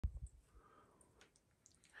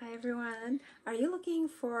Hi everyone. Are you looking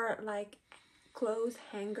for like clothes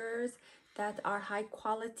hangers that are high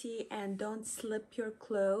quality and don't slip your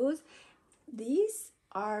clothes? These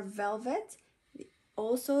are velvet.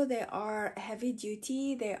 Also, they are heavy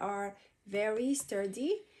duty. They are very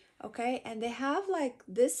sturdy. Okay, and they have like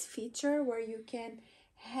this feature where you can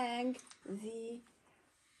hang the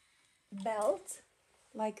belt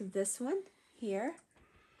like this one here.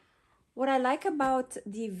 What I like about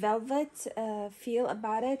the velvet feel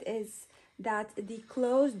about it is that the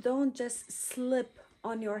clothes don't just slip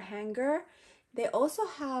on your hanger. They also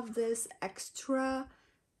have this extra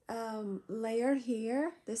layer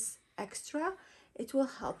here, this extra. It will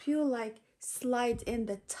help you like slide in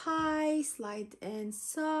the tie, slide in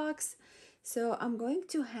socks. So I'm going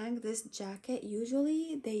to hang this jacket.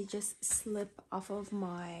 Usually they just slip off of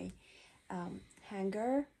my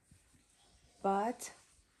hanger, but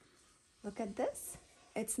look at this,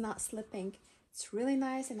 it's not slipping. It's really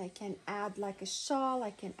nice, and I can add like a shawl,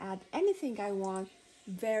 I can add anything I want.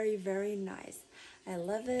 Very, very nice. I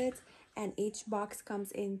love it. And each box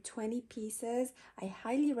comes in 20 pieces. I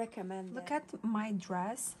highly recommend it. Look at my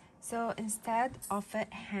dress. So instead of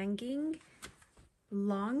it hanging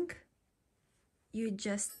long, you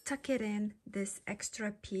just tuck it in this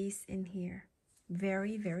extra piece in here.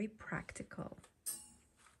 Very, very practical.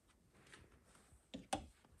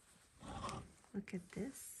 Look at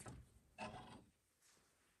this.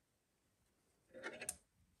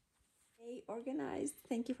 Stay organized.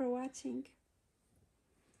 Thank you for watching.